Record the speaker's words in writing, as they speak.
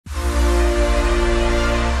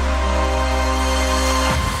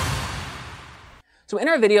So in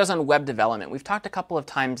our videos on web development, we've talked a couple of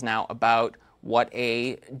times now about what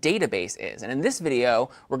a database is. And in this video,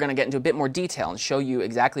 we're going to get into a bit more detail and show you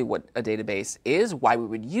exactly what a database is, why we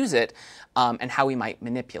would use it, and how we might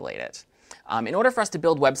manipulate it. In order for us to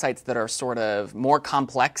build websites that are sort of more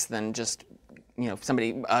complex than just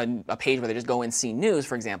a page where they just go and see news,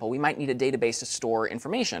 for example, we might need a database to store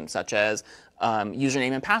information, such as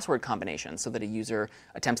username and password combinations, so that a user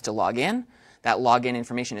attempts to log in. That login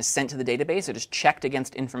information is sent to the database. It is checked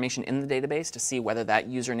against information in the database to see whether that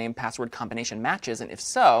username password combination matches, and if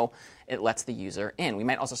so, it lets the user in. We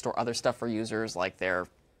might also store other stuff for users, like their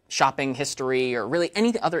shopping history or really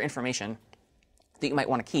any other information that you might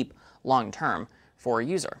want to keep long-term for a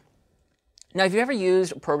user. Now, if you've ever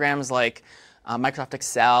used programs like Microsoft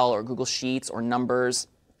Excel or Google Sheets or Numbers,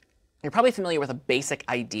 you're probably familiar with a basic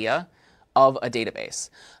idea of a database,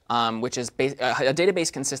 which is a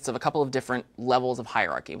database consists of a couple of different levels of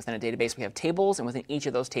hierarchy. Within a database, we have tables, and within each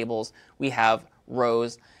of those tables, we have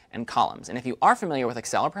rows and columns. And if you are familiar with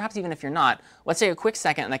Excel, or perhaps even if you're not, let's take a quick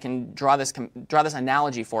second and I can draw this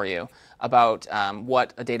analogy for you about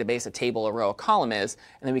what a database, a table, a row, a column is,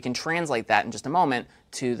 and then we can translate that in just a moment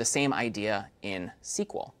to the same idea in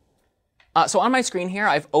SQL. So on my screen here,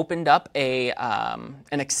 I've opened up an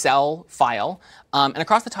Excel file. And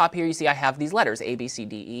across the top here, you see I have these letters, A, B, C,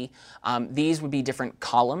 D, E. These would be different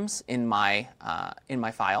columns in my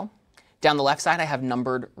file. Down the left side, I have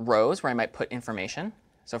numbered rows where I might put information.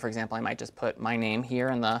 So for example, I might just put my name here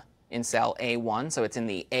in cell A1. So it's in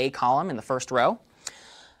the A column in the first row.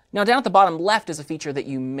 Now, down at the bottom left is a feature that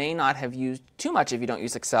you may not have used too much if you don't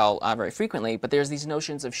use Excel very frequently, but there's these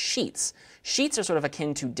notions of sheets. Sheets are sort of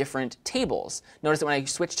akin to different tables. Notice that when I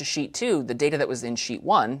switch to Sheet 2, the data that was in Sheet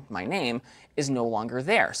 1, my name, is no longer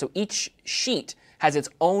there. So each sheet has its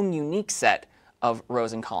own unique set of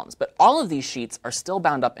rows and columns. But all of these sheets are still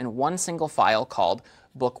bound up in one single file called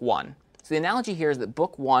Book 1. So the analogy here is that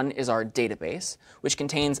Book 1 is our database, which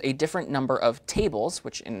contains a different number of tables,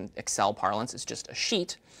 which in Excel parlance is just a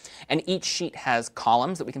sheet. And each sheet has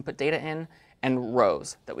columns that we can put data in and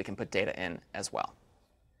rows that we can put data in as well.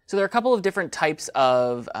 So there are a couple of different types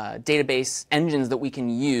of database engines that we can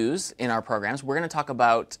use in our programs. We're going to talk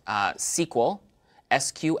about SQL,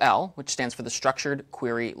 SQL, which stands for the Structured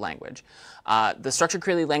Query Language. The Structured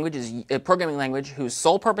Query Language is a programming language whose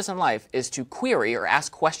sole purpose in life is to query or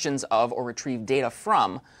ask questions of or retrieve data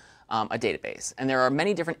from a database. And there are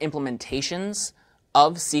many different implementations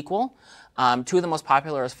of SQL. Two of the most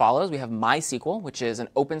popular as follows. We have MySQL, which is an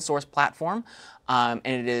open source platform, and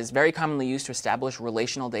it is very commonly used to establish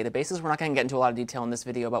relational databases. We're not going to get into a lot of detail in this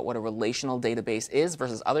video about what a relational database is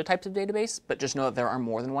versus other types of database, but just know that there are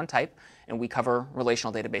more than one type, and we cover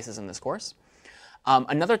relational databases in this course.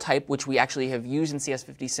 Another type, which we actually have used in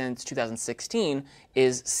CS50 since 2016,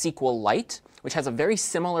 is SQLite, which has a very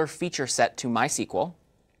similar feature set to MySQL.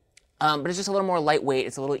 But it's just a little more lightweight.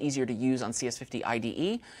 It's a little easier to use on CS50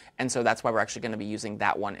 IDE, and so that's why we're actually going to be using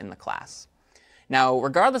that one in the class. Now,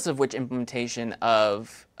 regardless of which implementation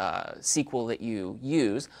of SQL that you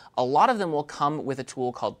use, a lot of them will come with a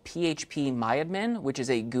tool called PHP-MyAdmin, which is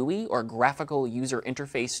a GUI, or graphical user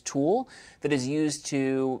interface tool, that is used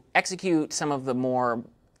to execute some of the more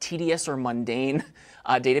tedious or mundane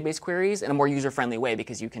database queries in a more user-friendly way,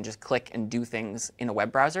 because you can just click and do things in a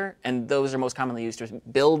web browser. And those are most commonly used to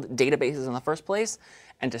build databases in the first place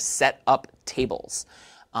and to set up tables.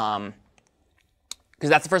 Because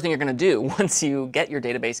that's the first thing you're going to do once you get your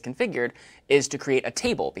database configured, is to create a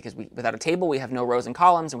table. Because without a table, we have no rows and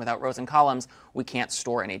columns. And without rows and columns, we can't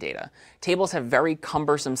store any data. Tables have very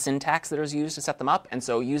cumbersome syntax that is used to set them up. And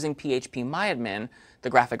so using PHP-MyAdmin, the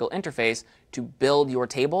graphical interface, to build your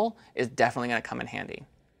table is definitely going to come in handy.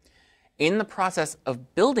 In the process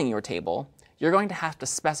of building your table, you're going to have to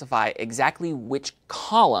specify exactly which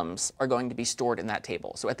columns are going to be stored in that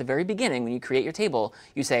table. So at the very beginning, when you create your table,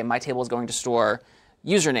 you say, my table is going to store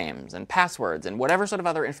usernames and passwords and whatever sort of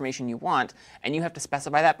other information you want, and you have to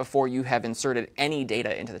specify that before you have inserted any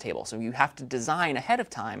data into the table. So you have to design ahead of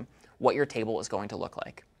time what your table is going to look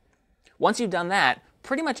like. Once you've done that,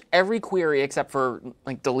 pretty much every query except for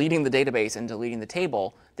like deleting the database and deleting the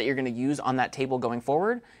table that you're going to use on that table going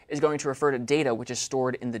forward is going to refer to data which is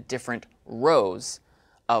stored in the different rows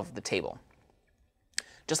of the table.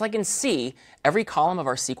 Just like in C, every column of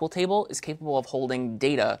our SQL table is capable of holding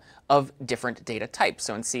data of different data types.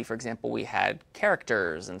 So in C, for example, we had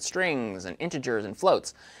characters and strings and integers and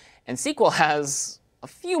floats. And SQL has a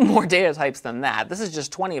few more data types than that. This is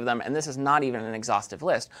just 20 of them, and this is not even an exhaustive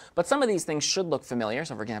list. But some of these things should look familiar.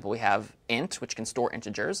 So for example, we have int, which can store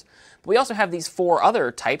integers. But we also have these 4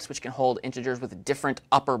 other types, which can hold integers with different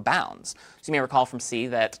upper bounds. So you may recall from C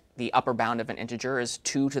that the upper bound of an integer is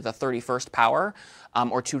 2 to the 31st power,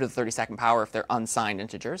 or 2 to the 32nd power if they're unsigned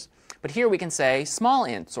integers. But here we can say small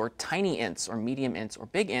ints, or tiny ints, or medium ints, or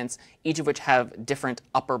big ints, each of which have different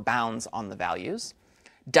upper bounds on the values.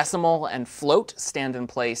 Decimal and float stand in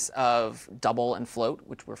place of double and float,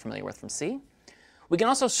 which we're familiar with from C. We can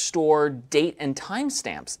also store date and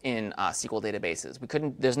timestamps in SQL databases.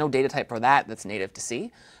 There's no data type for that that's native to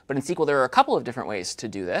C. But in SQL, there are a couple of different ways to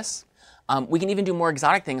do this. We can even do more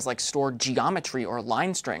exotic things like store geometry or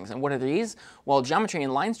line strings. And what are these? Well, geometry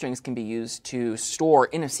and line strings can be used to store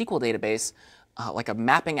in a SQL database like a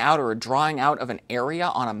mapping out or a drawing out of an area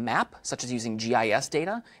on a map, such as using GIS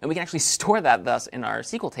data. And we can actually store that thus in our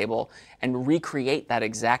SQL table and recreate that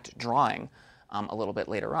exact drawing a little bit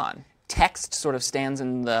later on. Text sort of stands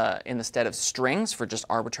in the stead of strings for just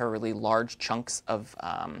arbitrarily large chunks of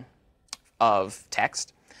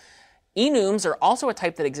text. Enums are also a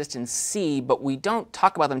type that exists in C, but we don't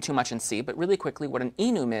talk about them too much in C. But really quickly, what an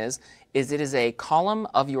enum is it is a column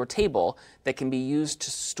of your table that can be used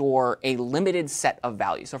to store a limited set of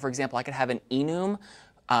values. So for example, I could have an enum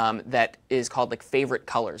that is called like favorite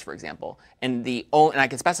colors, for example. And I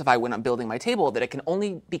can specify when I'm building my table that it can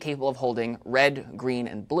only be capable of holding red, green,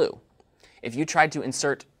 and blue. If you tried to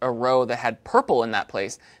insert a row that had purple in that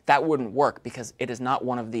place, that wouldn't work because it is not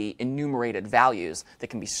one of the enumerated values that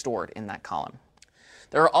can be stored in that column.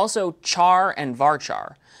 There are also char and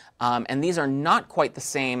varchar, and these are not quite the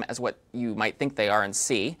same as what you might think they are in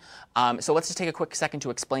C. So let's just take a quick second to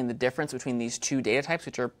explain the difference between these 2 data types,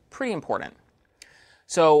 which are pretty important.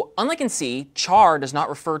 So unlike in C, char does not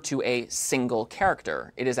refer to a single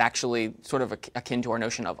character. It is actually sort of akin to our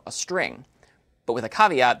notion of a string, but with a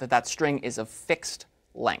caveat that that string is of fixed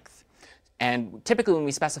length. And typically when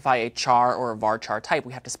we specify a char or a varchar type,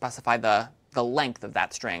 we have to specify the length of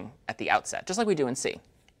that string at the outset, just like we do in C.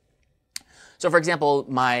 So for example,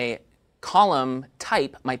 my column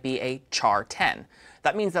type might be a char 10.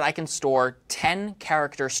 That means that I can store 10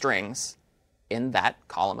 character strings in that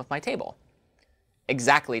column of my table.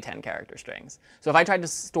 Exactly 10 character strings. So if I tried to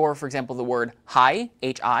store, for example, the word hi,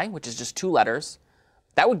 H-I, which is just 2 letters,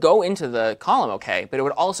 that would go into the column OK, but it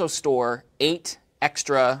would also store 8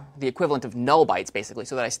 extra, the equivalent of null bytes, basically,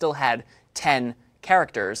 so that I still had 10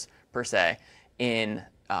 characters, per se, in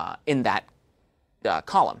that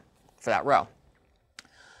column for that row.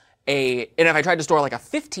 And if I tried to store like a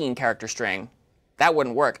 15-character string, that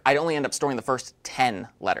wouldn't work. I'd only end up storing the first 10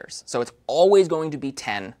 letters. So it's always going to be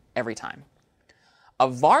 10 every time. A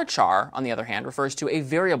varchar, on the other hand, refers to a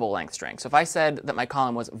variable length string. So if I said that my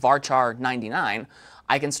column was varchar 99,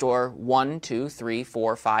 I can store 1, 2, 3,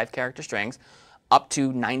 4, 5 character strings up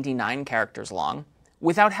to 99 characters long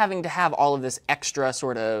without having to have all of this extra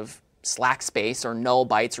sort of slack space or null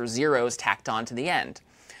bytes or zeros tacked on to the end.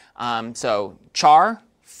 So char,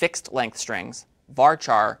 fixed length strings,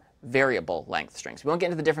 varchar, variable length strings. We won't get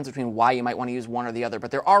into the difference between why you might want to use one or the other,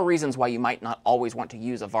 but there are reasons why you might not always want to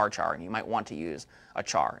use a varchar and you might want to use a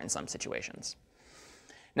char in some situations.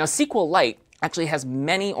 Now SQLite actually has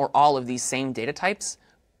many or all of these same data types,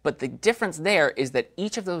 but the difference there is that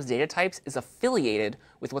each of those data types is affiliated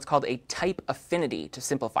with what's called a type affinity to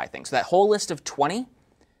simplify things. So that whole list of 20,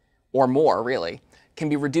 or more really, can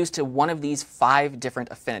be reduced to one of these 5 different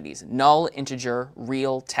affinities: null, integer,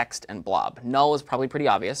 real, text, and blob. Null is probably pretty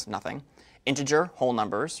obvious, nothing. Integer, whole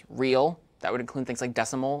numbers. Real, that would include things like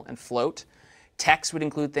decimal and float. Text would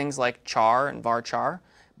include things like char and varchar.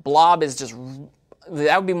 Blob is just,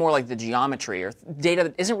 that would be more like the geometry or data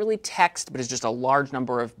that isn't really text, but is just a large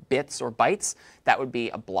number of bits or bytes. That would be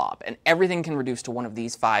a blob. And everything can reduce to one of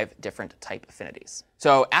these 5 different type affinities.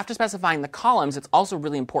 So after specifying the columns, it's also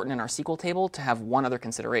really important in our SQL table to have one other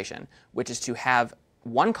consideration, which is to have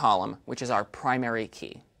one column, which is our primary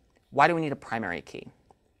key. Why do we need a primary key?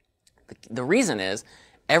 The reason is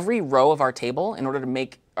every row of our table, in order to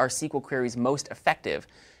make our SQL queries most effective,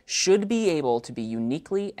 should be able to be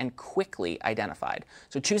uniquely and quickly identified.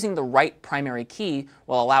 So choosing the right primary key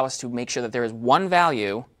will allow us to make sure that there is one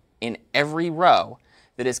value in every row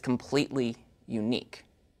that is completely unique.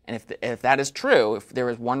 And if that is true, if there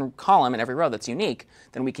is one column in every row that's unique,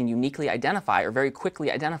 then we can uniquely identify or very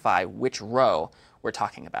quickly identify which row we're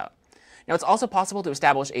talking about. Now, it's also possible to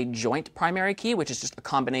establish a joint primary key, which is just a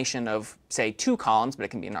combination of, say, 2 columns, but it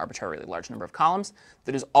can be an arbitrarily large number of columns,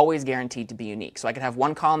 that is always guaranteed to be unique. So I could have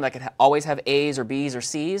one column that could always have A's or B's or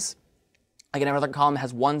C's, I can have another column that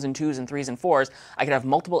has 1s and 2s and 3s and 4s. I could have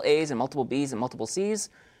multiple A's and multiple B's and multiple C's,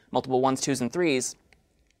 multiple 1s, 2s, and 3s.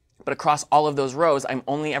 But across all of those rows, I'm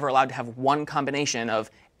only ever allowed to have one combination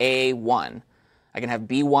of A1. I can have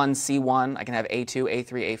B1, C1, I can have A2,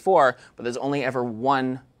 A3, A4, but there's only ever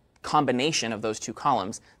one combination of those two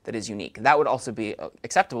columns that is unique. That would also be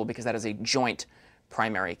acceptable because that is a joint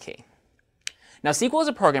primary key. Now, SQL is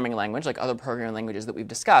a programming language like other programming languages that we've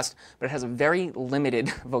discussed, but it has a very limited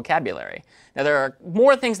vocabulary. Now, there are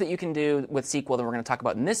more things that you can do with SQL than we're going to talk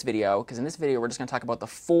about in this video, because in this video, we're just going to talk about the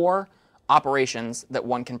 4 operations that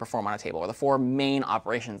one can perform on a table, or the 4 main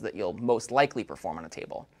operations that you'll most likely perform on a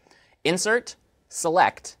table. Insert,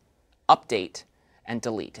 select, update, and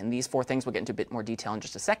delete. And these 4 things we'll get into a bit more detail in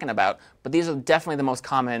just a second about, but these are definitely the most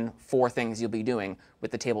common 4 things you'll be doing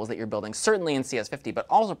with the tables that you're building, certainly in CS50, but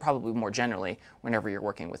also probably more generally whenever you're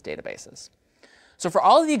working with databases. So for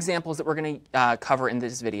all of the examples that we're going to cover in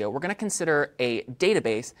this video, we're going to consider a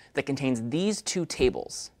database that contains these 2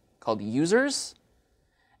 tables called users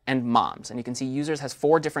and moms. And you can see users has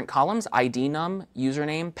 4 different columns: ID num,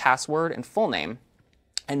 username, password, and full name.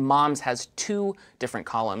 And moms has 2 different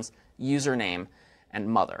columns: username and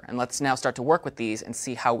mother. And let's now start to work with these and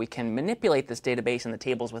see how we can manipulate this database and the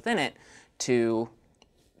tables within it to,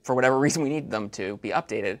 for whatever reason we need them to, be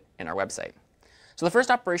updated in our website. So the first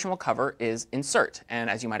operation we'll cover is insert. And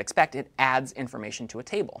as you might expect, it adds information to a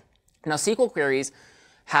table. Now, SQL queries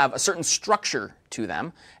have a certain structure to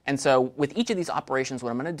them. And so with each of these operations, what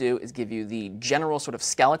I'm going to do is give you the general sort of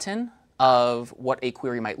skeleton of what a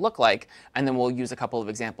query might look like. And then we'll use a couple of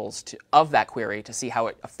examples of that query to see how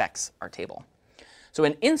it affects our table. So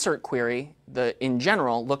an insert query, in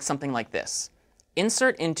general, looks something like this.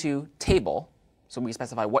 Insert into table. So we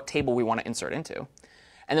specify what table we want to insert into.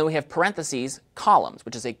 And then we have parentheses columns,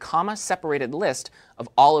 which is a comma-separated list of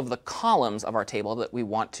all of the columns of our table that we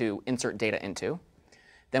want to insert data into.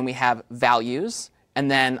 Then we have values, and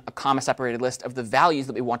then a comma-separated list of the values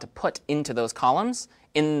that we want to put into those columns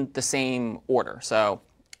in the same order. So,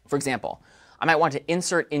 for example, I might want to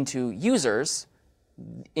insert into users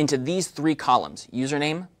into these 3 columns: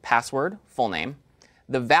 username, password, full name,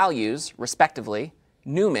 the values, respectively,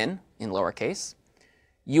 Newman in lowercase,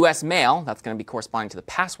 US mail, that's going to be corresponding to the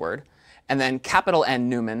password, and then capital N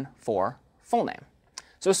Newman for full name.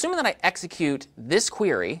 So assuming that I execute this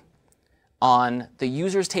query on the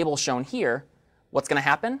users table shown here, what's going to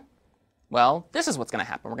happen? Well, this is what's going to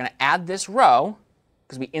happen. We're going to add this row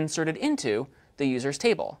because we inserted into the users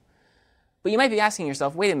table. But you might be asking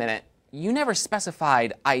yourself, wait a minute, you never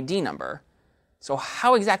specified ID number. So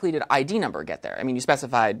how exactly did ID number get there? I mean, you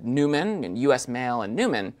specified Newman and US mail and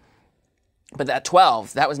Newman, but that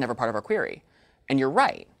 12, that was never part of our query. And you're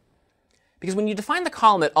right. Because when you define the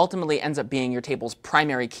column that ultimately ends up being your table's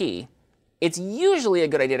primary key, it's usually a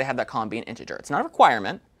good idea to have that column be an integer. It's not a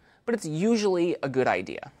requirement, but it's usually a good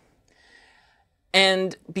idea.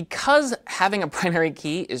 And because having a primary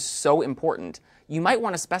key is so important, you might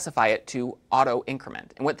want to specify it to auto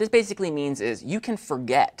increment. And what this basically means is you can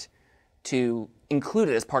forget to include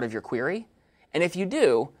it as part of your query. And if you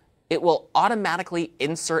do, it will automatically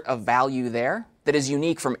insert a value there that is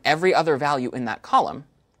unique from every other value in that column,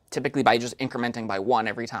 typically by just incrementing by 1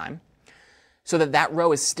 every time, so that that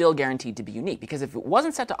row is still guaranteed to be unique. Because if it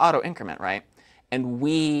wasn't set to auto increment, right, and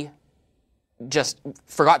we just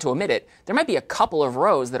forgot to omit it, there might be a couple of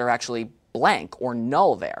rows that are actually blank or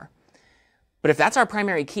null there. But if that's our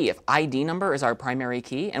primary key, if ID number is our primary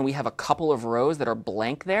key, and we have a couple of rows that are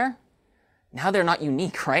blank there, now they're not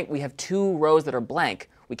unique, right? We have 2 rows that are blank.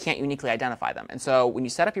 We can't uniquely identify them. And so when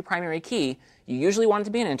you set up your primary key, you usually want it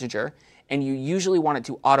to be an integer, and you usually want it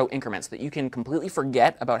to auto increment so that you can completely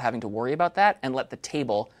forget about having to worry about that and let the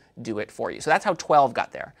table do it for you. So that's how 12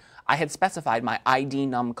 got there. I had specified my ID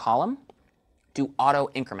num column to auto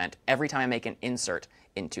increment every time I make an insert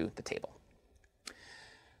into the table.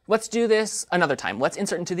 Let's do this another time. Let's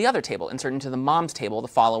insert into the other table, insert into the moms table the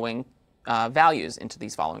following values into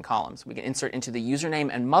these following columns. We can insert into the username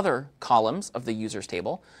and mother columns of the users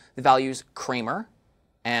table the values Kramer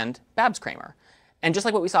and Babs Kramer. And just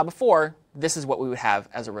like what we saw before, this is what we would have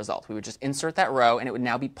as a result. We would just insert that row, and it would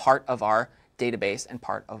now be part of our database and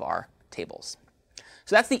part of our tables.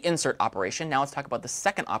 So that's the insert operation. Now let's talk about the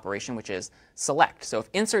second operation, which is select. So if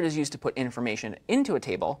insert is used to put information into a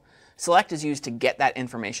table, select is used to get that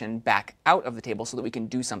information back out of the table so that we can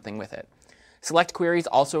do something with it. Select queries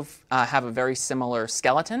also have a very similar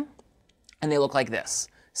skeleton, and they look like this.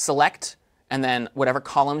 Select, and then whatever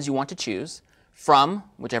columns you want to choose, from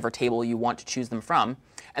whichever table you want to choose them from,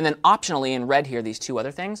 and then optionally in red here, these 2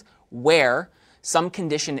 other things, where some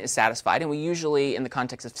condition is satisfied, and we usually, in the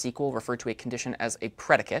context of SQL, refer to a condition as a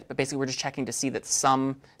predicate, but basically we're just checking to see that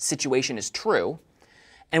some situation is true.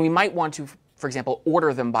 And we might want to, for example,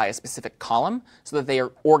 order them by a specific column so that they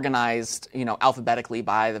are organized, alphabetically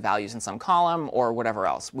by the values in some column or whatever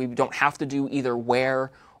else. We don't have to do either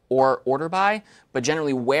where or order by, but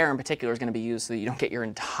generally where in particular is going to be used so that you don't get your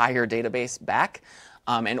entire database back,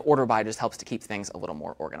 and order by just helps to keep things a little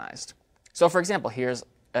more organized. So for example, here's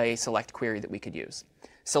a select query that we could use.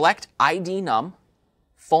 Select ID num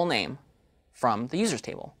full name from the users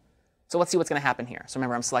table. So let's see what's going to happen here. So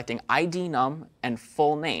remember, I'm selecting ID num and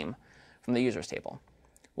full name from the users table.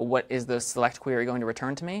 Well, what is the select query going to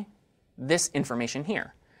return to me? This information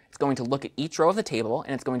here. It's going to look at each row of the table,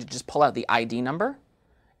 and it's going to just pull out the ID number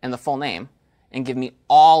and the full name and give me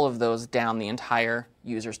all of those down the entire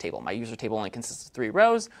users table. My user table only consists of 3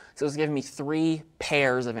 rows, so it's giving me 3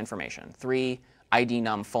 pairs of information, 3 ID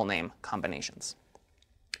num full name combinations.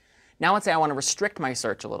 Now let's say I want to restrict my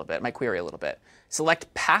search a little bit, my query a little bit.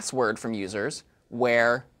 Select password from users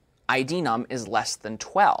where ID num is less than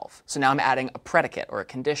 12. So now I'm adding a predicate or a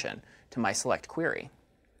condition to my select query.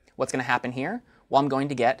 What's going to happen here? Well, I'm going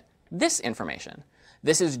to get this information.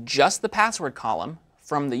 This is just the password column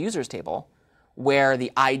from the users table where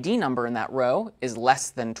the ID number in that row is less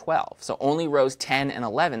than 12. So only rows 10 and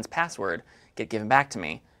 11's password get given back to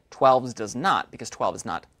me. 12's does not, because 12 is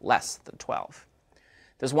not less than 12.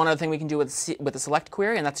 There's one other thing we can do with the select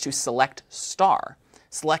query, and that's to select star.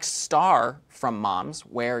 Select star from moms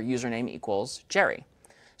where username equals Jerry.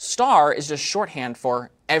 Star is just shorthand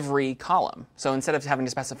for every column. So instead of having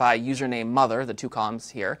to specify username mother, the 2 columns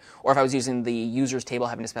here, or if I was using the users table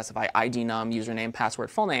having to specify ID num, username,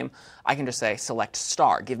 password, full name, I can just say select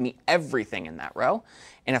star. Give me everything in that row.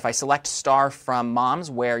 And if I select star from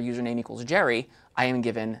moms where username equals Jerry, I am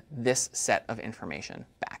given this set of information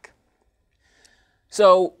back.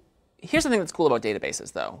 So here's the thing that's cool about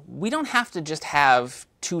databases, though. We don't have to just have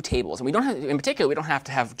 2 tables. And we don't have, in particular, we don't have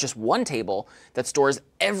to have just one table that stores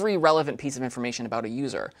every relevant piece of information about a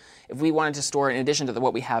user. If we wanted to store, in addition to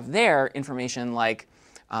what we have there, information like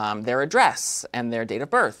their address and their date of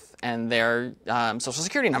birth and their social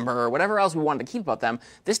security number or whatever else we wanted to keep about them,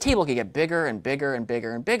 this table could get bigger and bigger and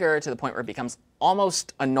bigger and bigger to the point where it becomes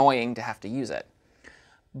almost annoying to have to use it.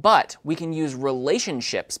 But we can use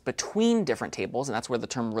relationships between different tables, and that's where the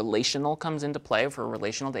term relational comes into play for a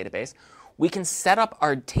relational database. We can set up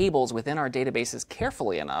our tables within our databases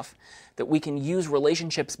carefully enough that we can use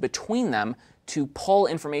relationships between them to pull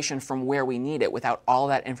information from where we need it without all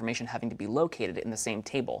that information having to be located in the same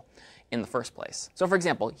table in the first place. So for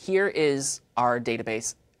example, here is our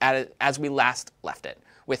database as we last left it,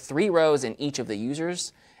 with 3 rows in each of the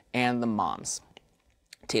users and the moms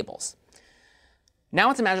tables. Now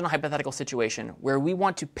let's imagine a hypothetical situation where we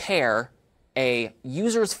want to pair a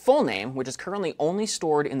user's full name, which is currently only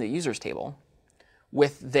stored in the users table,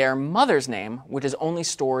 with their mother's name, which is only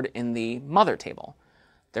stored in the mother table.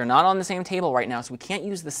 They're not on the same table right now, so we can't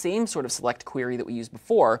use the same sort of select query that we used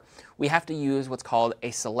before. We have to use what's called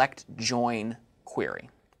a select join query.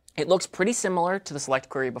 It looks pretty similar to the select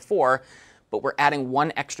query before, but we're adding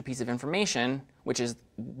one extra piece of information, which is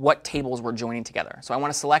what tables we're joining together. So I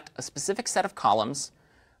want to select a specific set of columns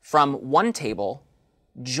from one table,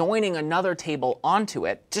 joining another table onto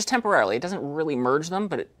it, just temporarily. It doesn't really merge them,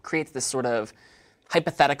 but it creates this sort of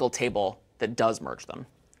hypothetical table that does merge them.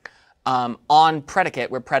 On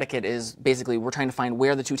predicate, where predicate is basically we're trying to find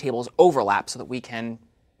where the 2 tables overlap so that we can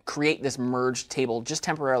create this merged table just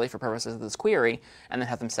temporarily for purposes of this query, and then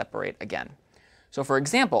have them separate again. So for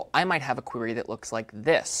example, I might have a query that looks like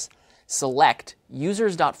this. Select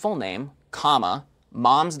users.fullname, comma,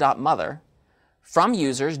 moms.mother from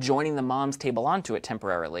users joining the moms table onto it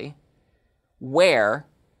temporarily, where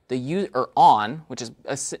the on, which is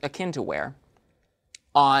akin to where,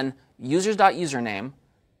 on users.username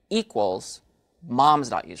equals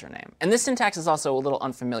moms.username. And this syntax is also a little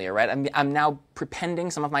unfamiliar, right? I'm now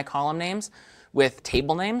prepending some of my column names with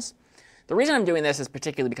table names. The reason I'm doing this is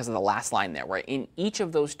particularly because of the last line there, where in each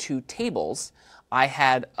of those 2 tables, I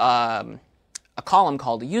had a column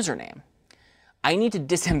called username. I need to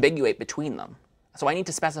disambiguate between them. So I need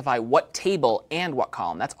to specify what table and what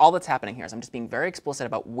column. That's all that's happening here. So I'm just being very explicit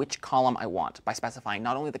about which column I want by specifying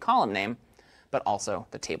not only the column name, but also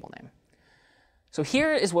the table name. So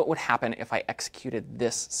here is what would happen if I executed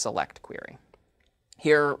this select query.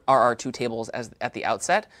 Here are our 2 tables at the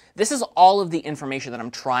outset. This is all of the information that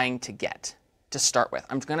I'm trying to get to start with.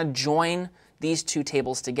 I'm going to join these 2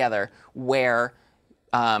 tables together where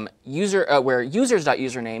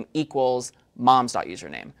users.username equals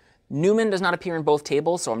moms.username. Newman does not appear in both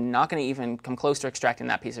tables, so I'm not going to even come close to extracting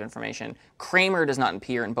that piece of information. Kramer does not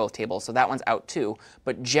appear in both tables, so that one's out too.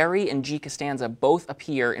 But Jerry and G. Costanza both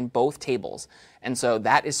appear in both tables. And so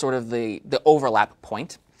that is sort of the overlap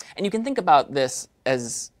point. And you can think about this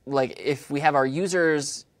as like if we have our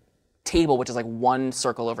users table, which is like one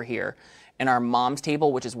circle over here, and our mom's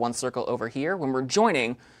table, which is one circle over here. When we're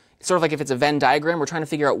joining, sort of like if it's a Venn diagram, we're trying to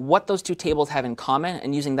figure out what those two tables have in common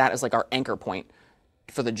and using that as like our anchor point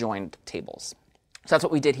for the joined tables. So that's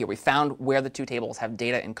what we did here. We found where the two tables have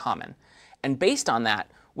data in common. And based on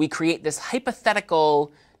that, we create this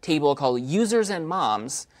hypothetical table called users and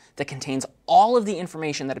moms that contains all of the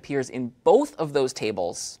information that appears in both of those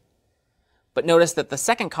tables. But notice that the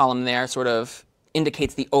second column there sort of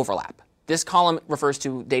indicates the overlap. This column refers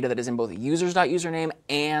to data that is in both users.username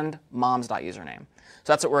and moms.username.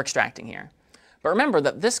 So that's what we're extracting here. But remember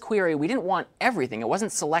that this query, we didn't want everything. It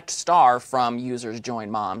wasn't select star from users join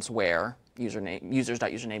moms where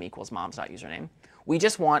users.username equals moms.username. We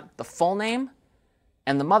just want the full name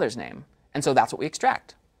and the mother's name. And so that's what we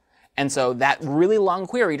extract. And so that really long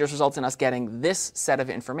query just results in us getting this set of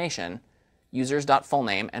information,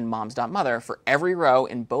 users.fullname and moms.mother, for every row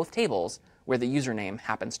in both tables where the username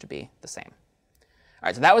happens to be the same. All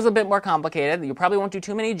right, so that was a bit more complicated. You probably won't do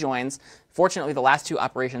too many joins. Fortunately, the last two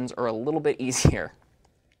operations are a little bit easier.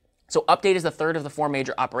 So update is the third of the four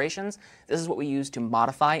major operations. This is what we use to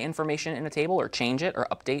modify information in a table or change it or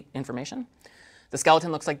update information. The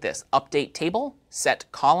skeleton looks like this. Update table,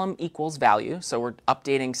 set column equals value. So we're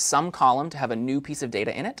updating some column to have a new piece of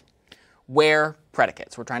data in it. Where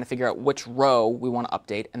predicates. We're trying to figure out which row we want to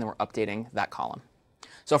update, and then we're updating that column.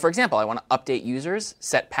 So for example, I want to update users,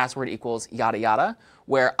 set password equals yada yada,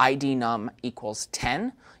 where ID num equals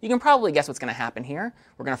 10. You can probably guess what's going to happen here.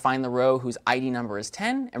 We're going to find the row whose ID number is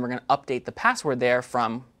 10, and we're going to update the password there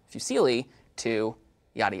from Fusili to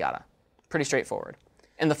yada yada. Pretty straightforward.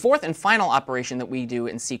 And the fourth and final operation that we do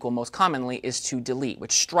in SQL most commonly is to delete,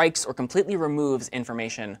 which strikes or completely removes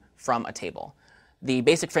information from a table. The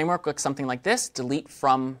basic framework looks something like this: delete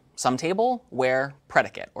from some table where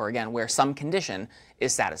predicate, or again, where some condition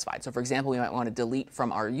is satisfied. So for example, we might want to delete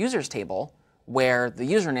from our users table where the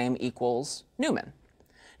username equals Newman.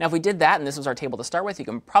 Now if we did that, and this was our table to start with, you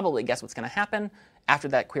can probably guess what's going to happen. After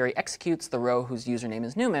that query executes, the row whose username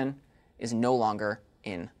is Newman is no longer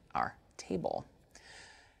in our table.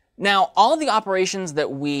 Now, all of the operations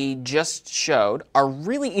that we just showed are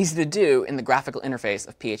really easy to do in the graphical interface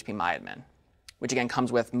of PHP-MyAdmin, which again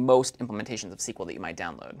comes with most implementations of SQL that you might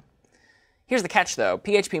download. Here's the catch though.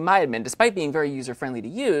 PHP-MyAdmin, despite being very user-friendly to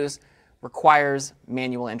use, requires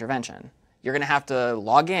manual intervention. You're going to have to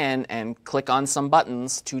log in and click on some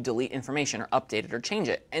buttons to delete information or update it or change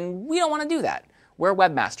it. And we don't want to do that. We're a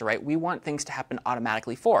webmaster, right? We want things to happen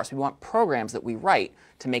automatically for us. We want programs that we write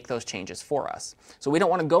to make those changes for us. So we don't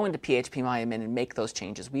want to go into PHP-MyAdmin and make those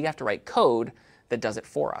changes. We have to write code that does it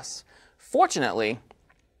for us. Fortunately,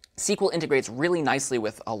 SQL integrates really nicely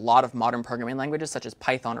with a lot of modern programming languages, such as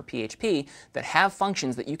Python or PHP, that have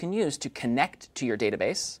functions that you can use to connect to your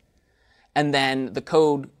database. And then the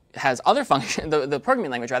code has other functions, the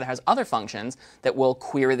programming language rather has other functions that will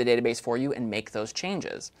query the database for you and make those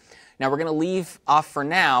changes. Now we're going to leave off for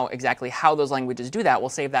now exactly how those languages do that. We'll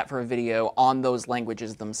save that for a video on those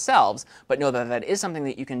languages themselves, but know that that is something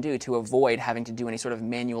that you can do to avoid having to do any sort of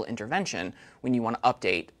manual intervention when you want to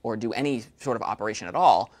update or do any sort of operation at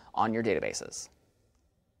all on your databases.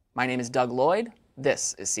 My name is Doug Lloyd.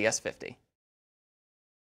 This is CS50.